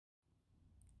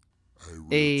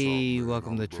Hey,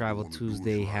 welcome to Travel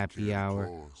Tuesday Happy Hour,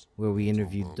 where we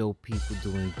interview dope people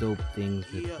doing dope things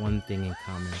with one thing in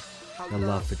common, the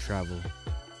love for travel.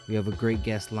 We have a great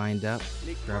guest lined up.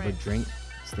 Grab a drink,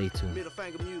 stay tuned.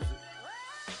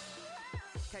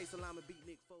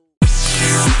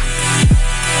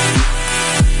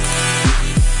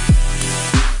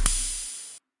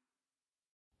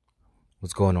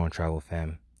 What's going on, Travel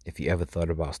Fam? If you ever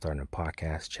thought about starting a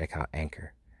podcast, check out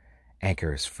Anchor.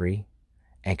 Anchor is free.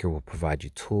 Anchor will provide you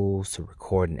tools to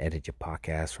record and edit your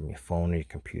podcast from your phone or your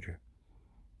computer.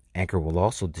 Anchor will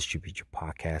also distribute your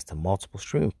podcast to multiple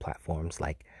streaming platforms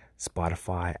like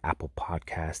Spotify, Apple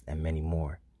Podcasts, and many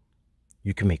more.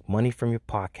 You can make money from your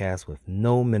podcast with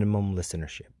no minimum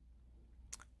listenership.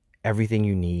 Everything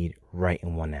you need right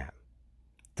in one app.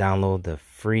 Download the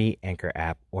free Anchor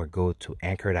app or go to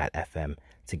anchor.fm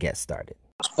to get started.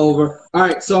 Over. All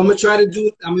right, so I'm gonna try to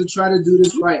do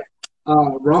this right.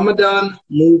 Ramadan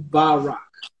Mubarak.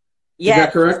 Yes. Is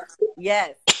that correct?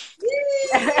 Yes.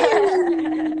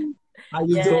 How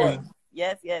you doing?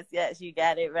 Yes. You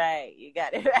got it right.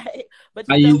 But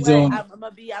How you know you doing?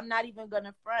 I'm not even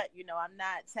gonna front. I'm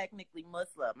not technically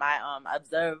Muslim. I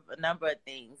observe a number of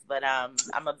things, but I'm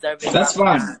observing. That's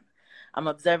Ramadan. fine. I'm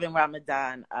observing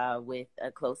Ramadan with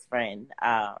a close friend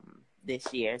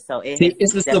this year. So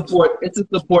It's a support. It's a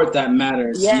support that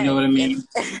matters. Yes. You know what I mean?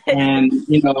 And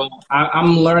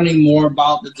I'm learning more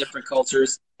about the different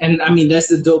cultures. And I mean, that's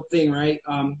the dope thing, right?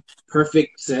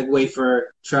 Perfect segue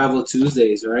for Travel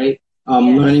Tuesdays, right?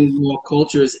 Learning more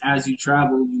cultures as you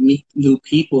travel, you meet new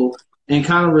people, and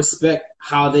kind of respect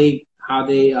how they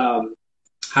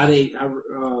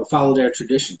follow their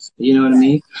traditions. You know what I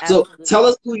mean? Absolutely. So tell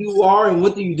us who you are and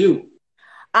what do you do?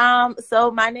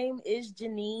 So my name is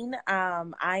Janine.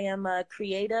 I am a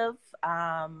creative.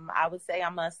 I would say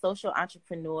I'm a social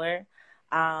entrepreneur.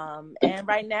 And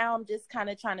right now I'm just kind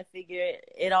of trying to figure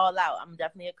it all out. I'm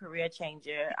definitely a career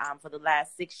changer. For the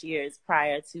last 6 years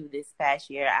prior to this past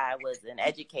year, I was an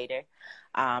educator.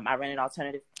 I ran an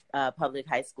alternative public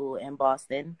high school in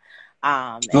Boston.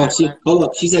 Hold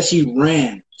up. She said she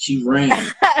ran.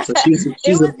 So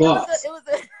she's a boss.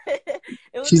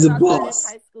 She's a boss.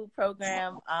 High school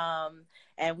program.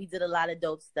 And we did a lot of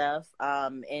dope stuff.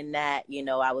 In that,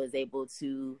 I was able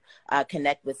to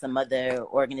connect with some other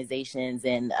organizations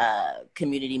and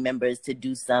community members to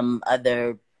do some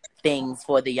other things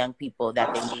for the young people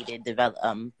that they needed,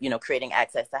 creating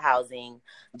access to housing,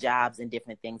 jobs, and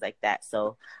different things like that.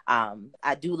 So I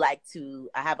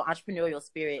have an entrepreneurial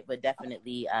spirit, but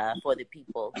definitely for the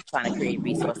people, trying to create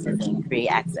resources and create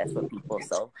access for people.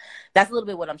 So that's a little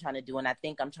bit what I'm trying to do. And I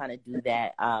think I'm trying to do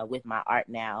that with my art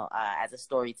now as a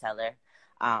storyteller.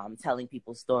 Telling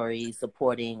people stories,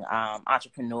 supporting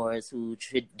entrepreneurs who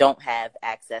don't have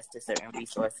access to certain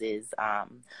resources,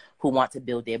 who want to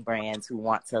build their brands, who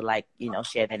want to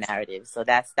share their narratives. So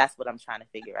that's what I'm trying to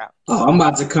figure out. Oh, I'm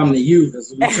about to come to you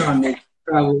because we're trying to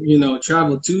make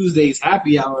Travel Tuesdays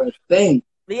happy hour a thing.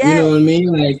 Yes. You know what I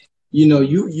mean? Like,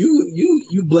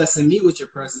 you blessing me with your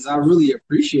presence. I really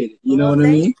appreciate it. You know what I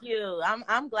mean? Thank you.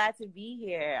 I'm glad to be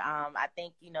here. I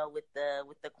think with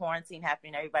the quarantine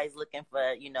happening, everybody's looking for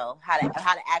how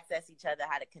to access each other,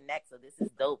 how to connect. So this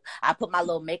is dope. I put my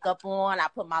little makeup on. I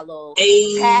put my little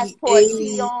passport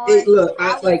tee on. Hey, look,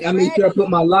 I make sure I put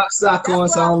my lock sock on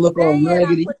so I don't look all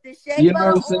raggedy. You know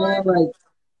what I'm saying? Like,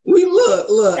 we look.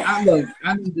 I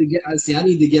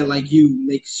need to get like you.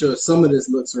 Make sure some of this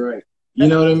looks right. You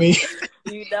know what I mean?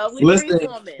 Listen,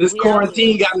 this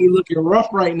quarantine got me looking rough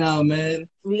right now, man.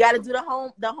 We got to do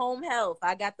the home health.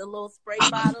 I got the little spray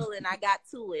bottle and I got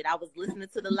to it. I was listening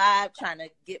to the live, trying to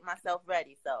get myself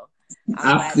ready. So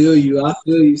I feel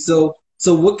you. So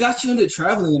what got you into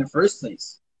traveling in the first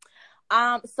place?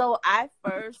 So I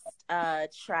first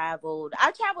traveled.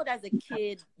 I traveled as a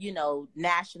kid,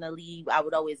 nationally. I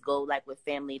would always go with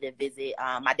family to visit.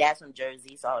 My dad's from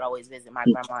Jersey, so I would always visit my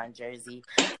grandma in Jersey.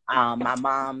 My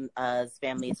mom's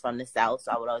family is from the South,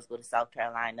 so I would always go to South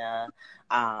Carolina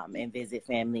and visit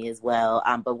family as well.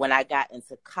 But when I got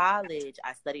into college,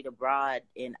 I studied abroad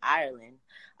in Ireland.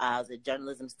 I was a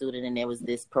journalism student, and there was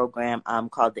this program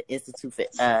called the Institute for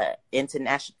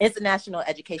International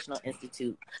Educational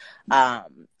Institute.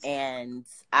 And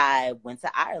I went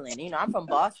to Ireland. I'm from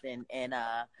Boston, and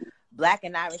Black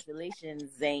and Irish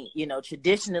relations ain't, you know,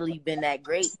 traditionally been that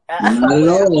great. Not at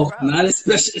all. Not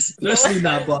especially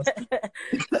not Boston.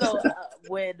 So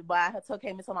when I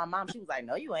came and told my mom, she was like,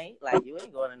 "No, you ain't. Like, you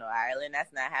ain't going to no Ireland.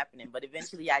 That's not happening." But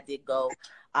eventually, I did go,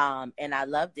 and I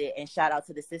loved it. And shout out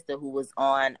to the sister who was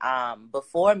on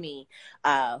before me,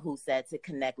 who said to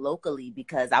connect locally,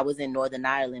 because I was in Northern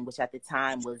Ireland, which at the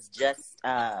time was just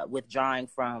withdrawing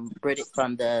from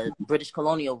the British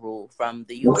colonial rule from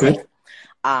the UK. Okay.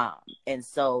 And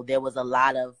so there was a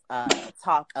lot of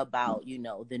talk about, you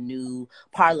know, the new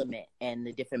parliament and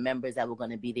the different members that were going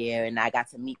to be there. And I got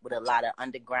to meet with a lot of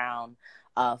underground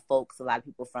folks, a lot of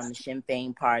people from the Sinn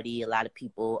Féin party, a lot of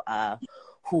people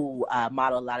who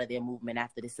modeled a lot of their movement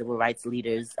after the civil rights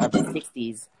leaders of the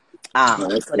 60s.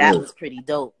 So that was pretty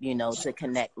dope, you know, to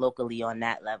connect locally on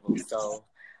that level. So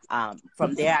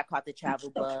from there, I caught the travel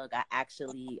bug. I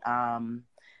actually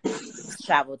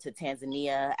traveled to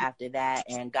Tanzania after that,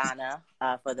 and Ghana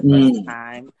for the first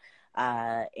time,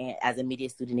 and as a media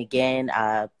student again.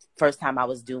 First time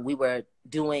we were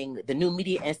doing the New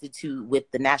Media Institute with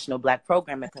the National Black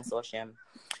Programming Consortium,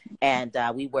 and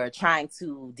we were trying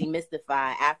to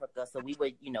demystify Africa. So we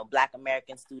would, you know, Black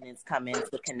American students come in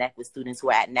to connect with students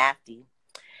who are at NAFTI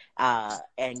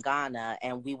and Ghana,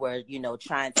 and we were, you know,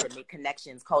 trying to make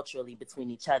connections culturally between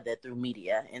each other through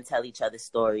media and tell each other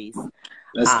stories.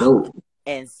 That's dope.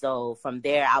 And so from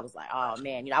there, I was like, oh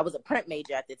man, you know, I was a print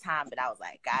major at the time, but I was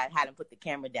like, I hadn't put the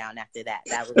camera down after that.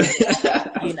 That was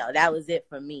it. You know, that was it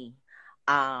for me.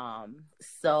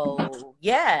 So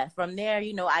yeah, from there,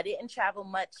 you know, I didn't travel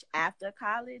much after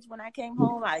college. When I came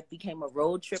home, I became a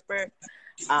road tripper.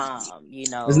 You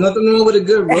know, there's nothing wrong with a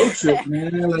good road trip,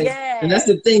 man. Like, yeah. And that's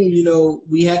the thing, you know,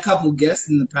 we had a couple guests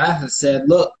in the past that said,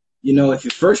 look, you know, if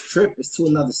your first trip is to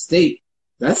another state,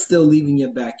 that's still leaving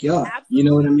your backyard. Absolutely. You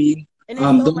know what I mean?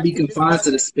 So don't be confined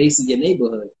to the space of your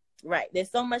neighborhood. Right.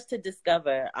 There's so much to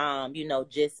discover. You know,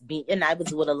 just being, and I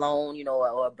was with alone, you know,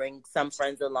 or bring some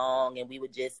friends along, and we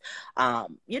would just,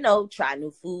 you know, try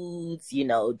new foods, you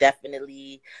know,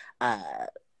 definitely,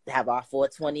 have our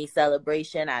 420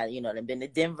 celebration. You know, I've been to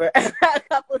Denver a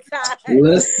couple times.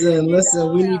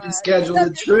 Listen, we need to schedule a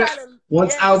trip.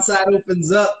 Once outside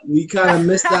opens up, we kind of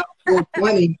missed out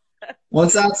 420.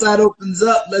 Once outside opens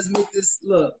up, let's make this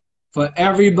look. For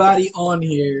everybody on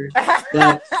here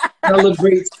that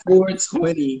celebrates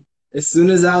 420, as soon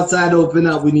as outside open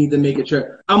up, we need to make a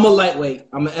trip. I'm a lightweight.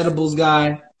 I'm an edibles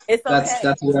guy. It's okay.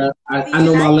 That's where I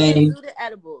know my lane.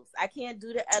 I can't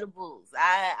do the edibles.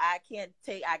 I can't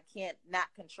not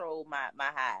control my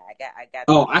high. I got.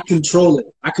 Oh, I control it.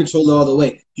 I control it all the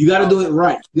way. You got to do it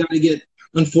right. You got to get.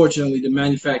 Unfortunately, the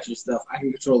manufacturing stuff, I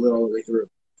can control it all the way through.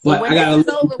 But when it's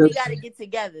over, we got to get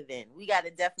together then. We got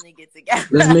to definitely get together.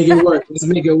 Let's make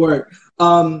it work.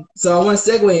 So I want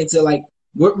to segue into like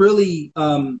what really,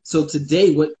 so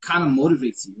today, what kind of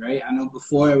motivates you, right? I know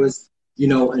before it was, you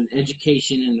know, an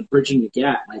education and bridging the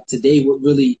gap. Like today, what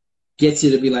really gets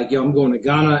you to be like, yo, I'm going to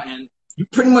Ghana, and you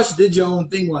pretty much did your own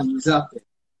thing while you was out there.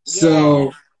 Yeah.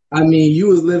 So, I mean, you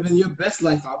was living your best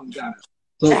life out in Ghana.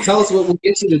 So tell us what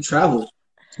gets you to travel.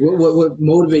 What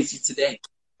motivates you today?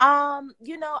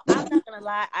 You know, I'm not gonna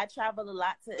lie, I travel a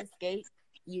lot to escape,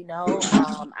 you know.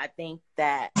 I think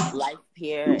that life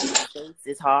here in the States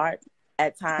is hard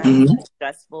at times,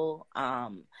 stressful.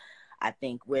 I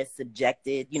think we're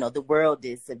subjected, you know, the world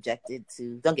is subjected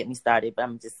to, don't get me started, but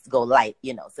I'm just go light,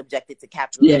 you know, subjected to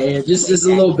capitalism. Yeah, just a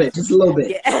little bit.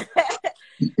 Yeah.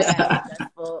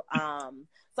 Stressful.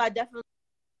 So I definitely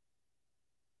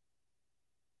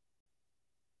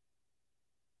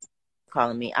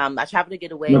calling me. I travel to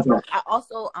get away. I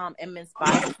also am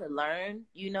inspired to learn,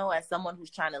 you know, as someone who's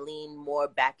trying to lean more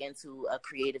back into a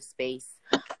creative space.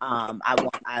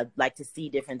 I like to see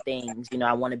different things, you know.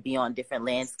 I want to be on different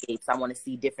landscapes. I want to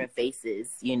see different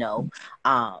faces, you know.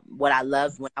 What I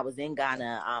loved when I was in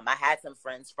Ghana, I had some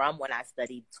friends from when I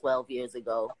studied 12 years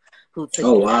ago who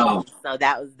took me home. So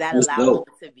that allowed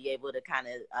me to be able to kind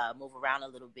of move around a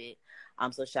little bit.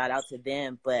 So shout out to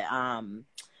them. But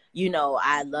you know,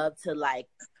 I love to like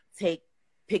take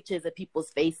pictures of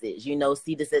people's faces, you know,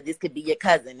 see this could be your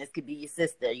cousin, this could be your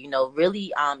sister, you know,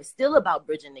 really, it's still about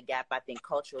bridging the gap, I think,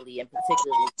 culturally, and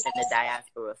particularly in the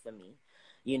diaspora for me.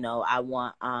 You know, I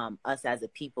want us as a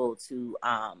people to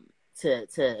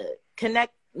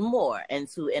connect more and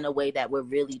to in a way that we're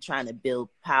really trying to build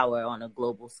power on a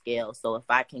global scale. So if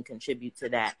I can contribute to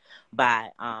that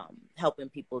by helping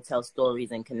people tell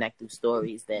stories and connect through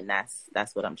stories, then that's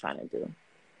what I'm trying to do.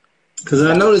 Because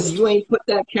I noticed you ain't put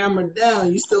that camera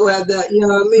down. You still had that, you know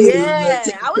what I mean? Yeah,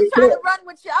 I was trying to run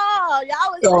with y'all.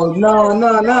 Y'all was no,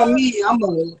 not me.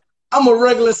 I'm a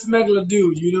regular smuggler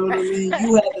dude. You know what I mean?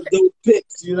 You had the dope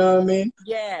picks. You know what I mean?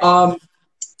 Yeah.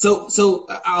 So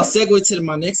I'll segue to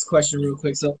my next question real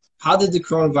quick. So how did the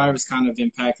coronavirus kind of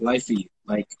impact life for you?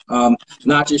 Like,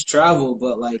 not just travel,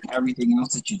 but like everything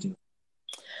else that you do.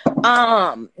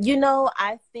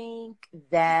 I think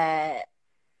that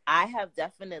I have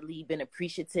definitely been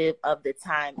appreciative of the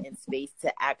time and space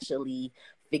to actually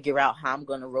figure out how I'm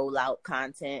going to roll out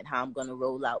content, how I'm going to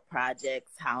roll out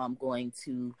projects, how I'm going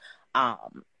to,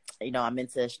 I'm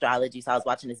into astrology. So I was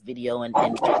watching this video and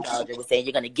the astrologer was saying,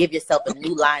 you're going to give yourself a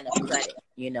new line of credit.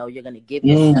 You're going to give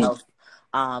yourself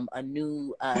a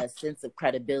new sense of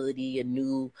credibility,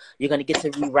 you're going to get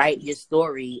to rewrite your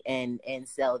story and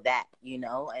sell that,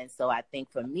 And so I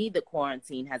think for me, the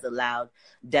quarantine has allowed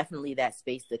definitely that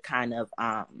space to kind of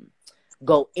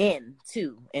go in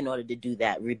order to do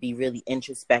that, be really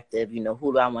introspective.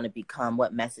 Who do I want to become?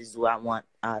 What message do I want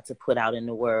to put out in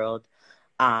the world?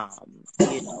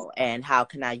 And how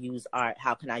can I use art?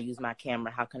 How can I use my camera?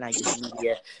 How can I use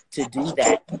media to do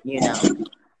that?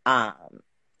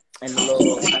 And the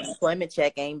little unemployment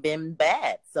check ain't been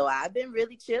bad. So I've been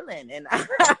really chilling. And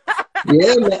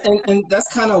yeah, and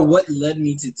that's kind of what led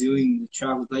me to doing the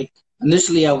travel. Like,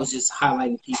 initially, I was just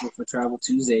highlighting people for Travel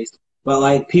Tuesdays. But,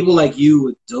 like, people like you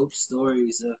with dope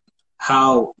stories of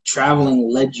how traveling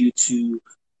led you to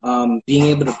being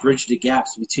able to bridge the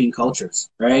gaps between cultures,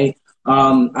 right?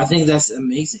 I think that's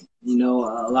amazing. A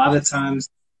lot of times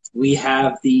we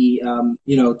have the,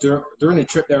 during a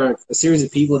trip, there are a series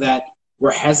of people that were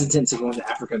hesitant to go into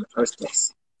Africa in the first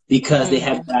place because they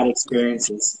had bad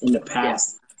experiences in the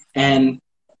past. Yeah. And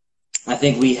I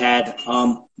think we had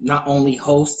not only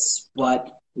hosts,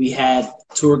 but we had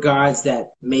tour guides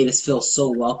that made us feel so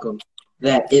welcome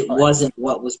that it wasn't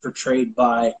what was portrayed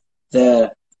by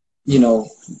the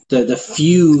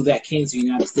few that came to the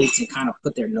United States and kind of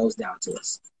put their nose down to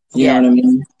us. You know what I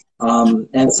mean?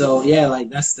 And so, yeah,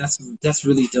 like that's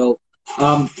really dope.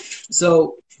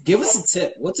 So give us a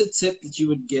tip. What's a tip that you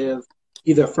would give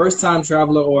either a first-time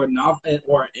traveler or an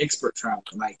expert traveler?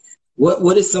 Like,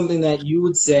 what is something that you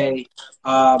would say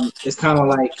is kind of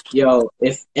like, yo,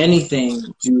 if anything,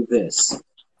 do this?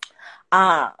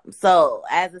 So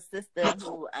as a sister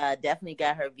who definitely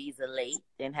got her visa late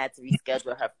and had to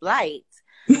reschedule her flight,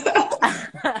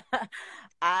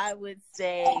 I would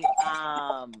say,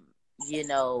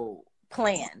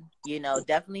 plan.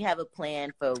 Definitely have a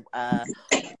plan for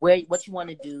what you want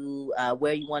to do,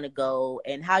 where you want to go,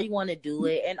 and how you want to do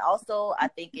it. And also, I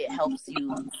think it helps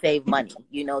you save money.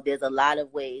 There's a lot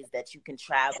of ways that you can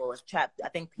travel. I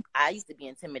think I used to be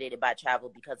intimidated by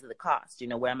travel because of the cost.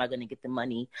 Where am I going to get the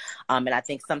money? And I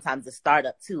think sometimes the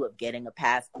startup too of getting a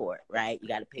passport, right? You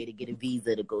got to pay to get a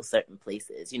visa to go certain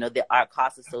places. There are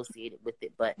costs associated with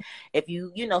it, but if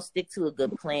you stick to a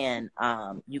good plan,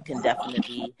 you can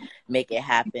definitely make it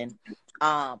happen.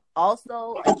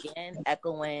 Also, again,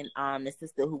 echoing the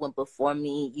sister who went before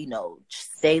me,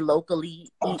 stay locally,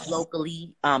 eat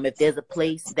locally. If there's a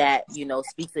place that,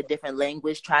 speaks a different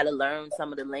language, try to learn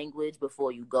some of the language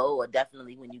before you go, or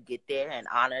definitely when you get there, and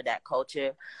honor that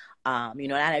culture. Not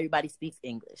everybody speaks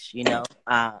English, and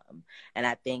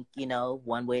I think,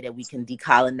 one way that we can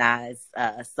decolonize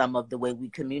some of the way we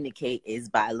communicate is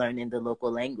by learning the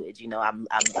local language. I'm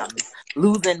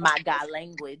losing my Ga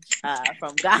language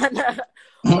from Ghana,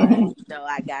 but,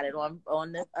 I got it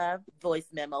on the voice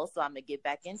memo, so I'm gonna get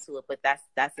back into it. But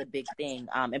that's a big thing,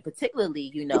 and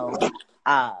particularly,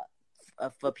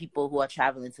 for people who are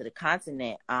traveling to the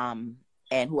continent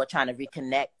and who are trying to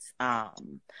reconnect,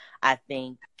 I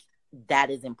think that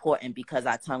is important because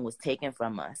our tongue was taken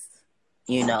from us,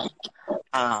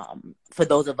 for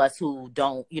those of us who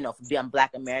don't, I'm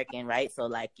Black American, right? So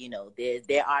like, there's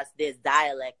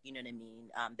dialect, you know what I mean?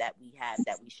 That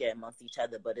we share amongst each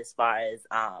other. But as far as,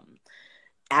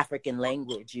 African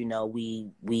language,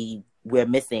 we're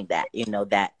missing that,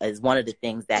 that is one of the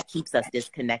things that keeps us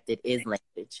disconnected is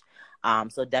language.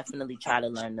 So definitely try to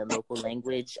learn the local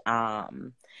language,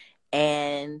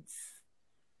 and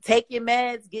take your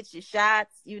meds, get your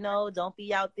shots, don't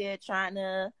be out there trying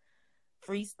to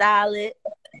freestyle it.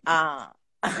 I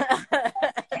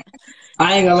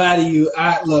ain't gonna lie to you.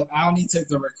 I only took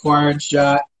the required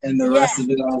shot, and the rest of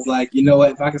it, I was like, you know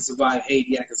what? If I can survive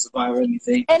Haiti, I can survive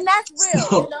anything. And that's real.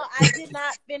 So, I did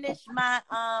not finish my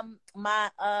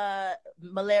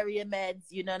malaria meds.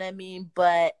 You know what I mean?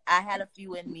 But I had a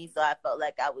few in me, so I felt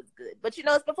like I was good. But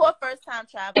it's before a first-time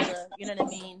traveler. You know what I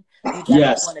mean? You definitely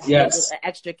want to be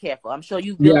extra careful. I'm sure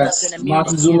you've built up an immunity.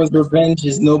 Montezuma's revenge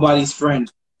is nobody's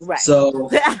friend. Right. So,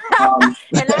 and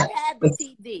I've had the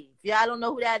TD. If y'all don't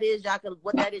know who that is, y'all can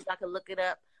look it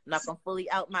up. I'm not gonna fully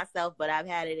out myself, but I've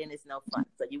had it and it's no fun.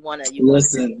 So you wanna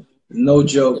listen, no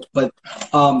joke. But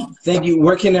thank you.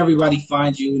 Where can everybody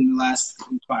find you in the last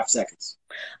 5 seconds?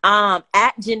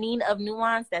 At Janine of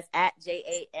Nuance. That's at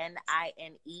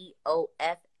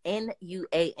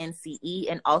JANINEOFNUANCE,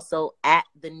 and also at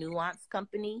the Nuance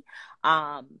Company.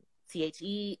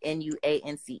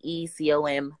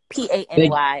 TheNuanceCompany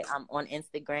on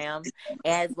Instagram,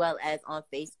 as well as on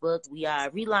Facebook. We are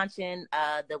relaunching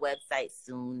the website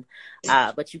soon,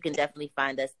 but you can definitely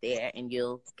find us there and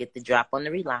you'll get the drop on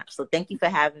the relaunch. So thank you for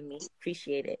having me.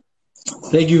 Appreciate it.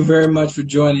 Thank you very much for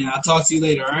joining. I'll talk to you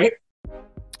later, all right?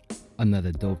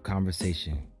 Another dope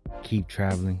conversation. Keep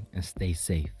traveling and stay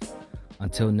safe.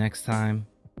 Until next time,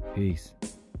 peace.